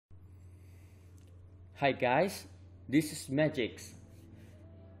Hi guys, this is Magic.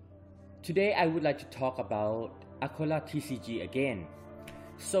 Today I would like to talk about Akora TCG again.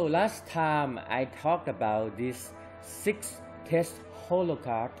 So last time I talked about this 6 test holo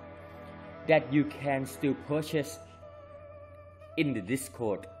card that you can still purchase in the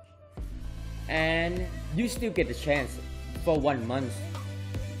Discord, and you still get a chance for 1 month.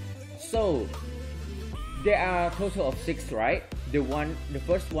 So there are a total of 6, right? The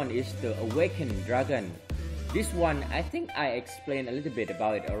first one is the Awakened Dragon. This one, I think I explained a little bit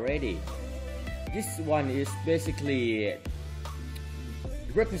about it already. This one is basically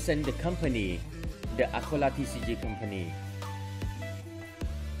represent the company, the Akora TCG company.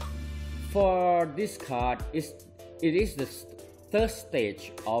 For this card, it is the third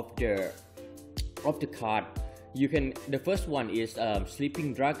stage of the card. The first one is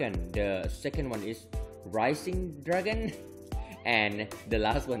Sleeping Dragon. The second one is Rising Dragon, and the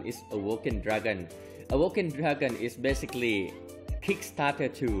last one is Awoken Dragon. Awoken Dragon is basically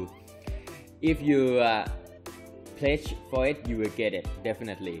Kickstarter too. If you pledge for it, you will get it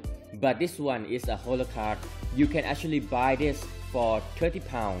definitely. But this one is a holo card. You can actually buy this for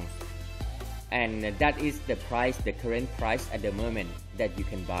 £30, and that is the price, the current price at the moment that you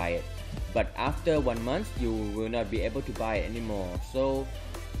can buy it. But after 1 month, you will not be able to buy it anymore. So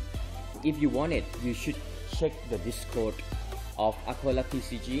if you want it, you should check the Discord of Akora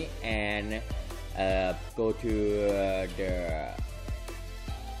TCG and go to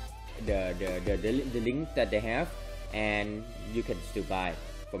the link that they have, and you can still buy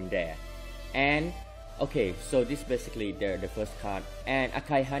from there. And okay, so this is basically the first card. And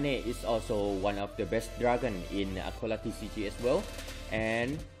Akai Hane is also one of the best dragon in Akora TCG as well,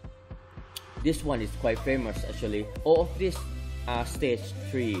 and this one is quite famous actually. All of these are stage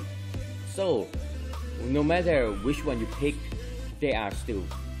 3, so no matter which one you pick, they are still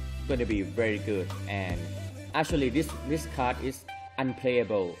gonna be very good. And actually this card is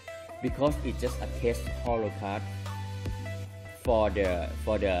unplayable because it's just a test holo card for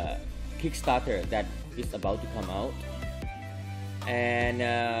the Kickstarter that is about to come out. And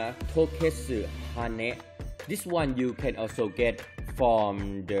Toketsu Hane, this one you can also get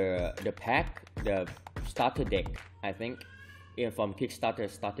from the pack, the starter deck, I think, from Kickstarter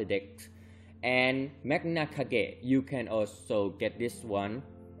starter deck. And Magna Kage, you can also get this one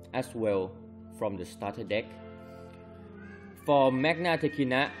as well from the starter deck. For Magna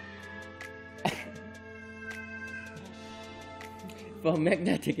Tekina for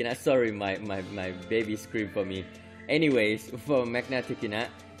Magna Tekina, sorry, my baby screamed for me. Anyways, for Magna Tekina,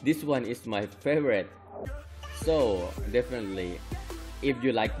 this one is my favorite. So definitely, if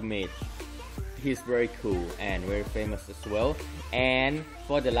you like Mage, he's very cool and very famous as well. And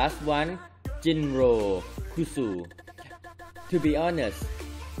for the last one, Jinro Kusu. To be honest,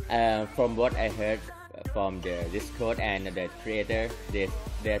 from what I heard from the Discord and the creator,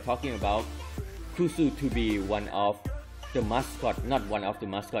 they're talking about Kusu to be one of the mascot, not one of the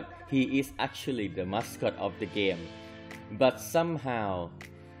mascot. He is actually the mascot of the game, but somehow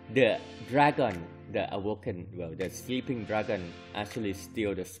the dragon, the awoken, well, the sleeping dragon, actually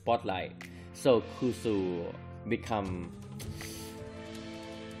steal the spotlight. So Kusu become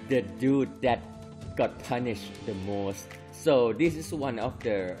the dude that got punished the most. So this is one of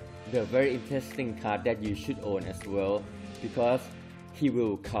the very interesting card that you should own as well, because he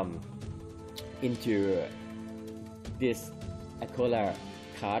will come into this Akora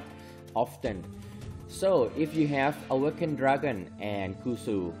card often. So if you have Awakened Dragon and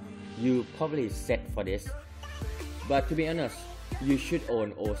Kusu, you probably set for this. But to be honest, you should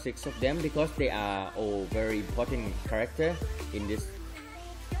own all 6 of them because they are all very important character in this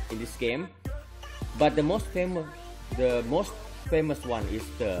game. But the most famous one is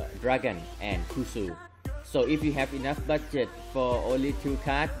the Dragon and Kusu. So if you have enough budget for only 2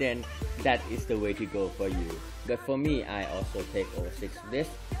 cards, then that is the way to go for you. But for me, I also take all 6 of this.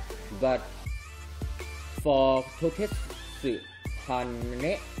 But for Toketsu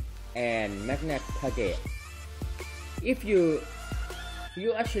Hane and Magna Kage, if you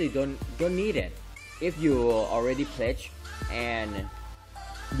actually don't need it. If you already pledge and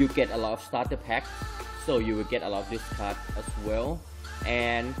you get a lot of starter packs, so you will get a lot of this card as well.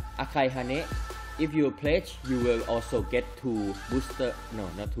 And Akai Hane, if you pledge, you will also get 2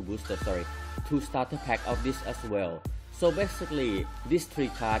 starter pack of this as well. So basically, these 3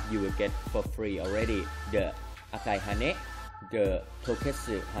 cards you will get for free already. The Akai Hane, the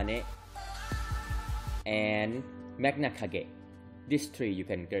Toketsu Hane, and Magna Kage. These 3 you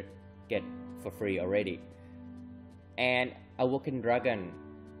can get for free already. And Awoken Dragon,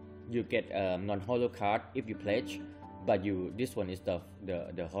 you get a non-holo card if you pledge, but this one is the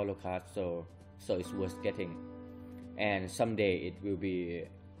holo card, so so it's worth getting. And someday it will be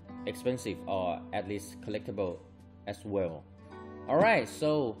expensive or at least collectible as well. Alright,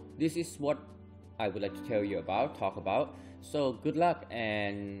 so this is what I would like to tell you about, talk about. So good luck,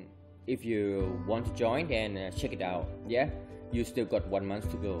 and if you want to join, then check it out. Yeah, you still got 1 month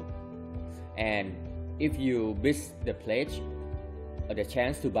to go. And if you miss the pledge, the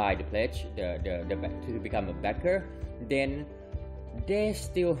chance to buy the pledge, to become a backer, then they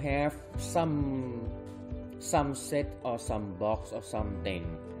still have some set or some box or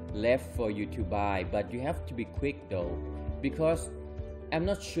something left for you to buy, but you have to be quick though, because I'm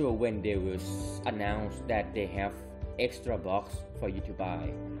not sure when they will announce that they have extra box for you to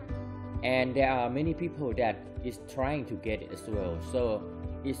buy, and there are many people that is trying to get it as well, so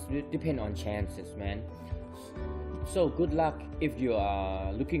it depends on chances, man. So good luck if you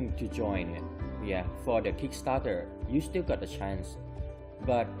are looking to join it. Yeah, for the Kickstarter you still got a chance,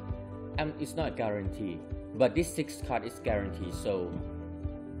 but it's not guaranteed, but this 6 card is guaranteed, so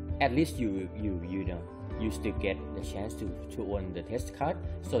at least you know you still get the chance to own the test card,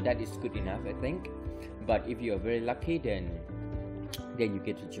 so that is good enough, I think. But if you are very lucky, then you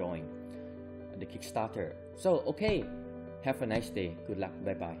get to join the Kickstarter. So okay, have a nice day, good luck,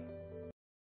 bye bye.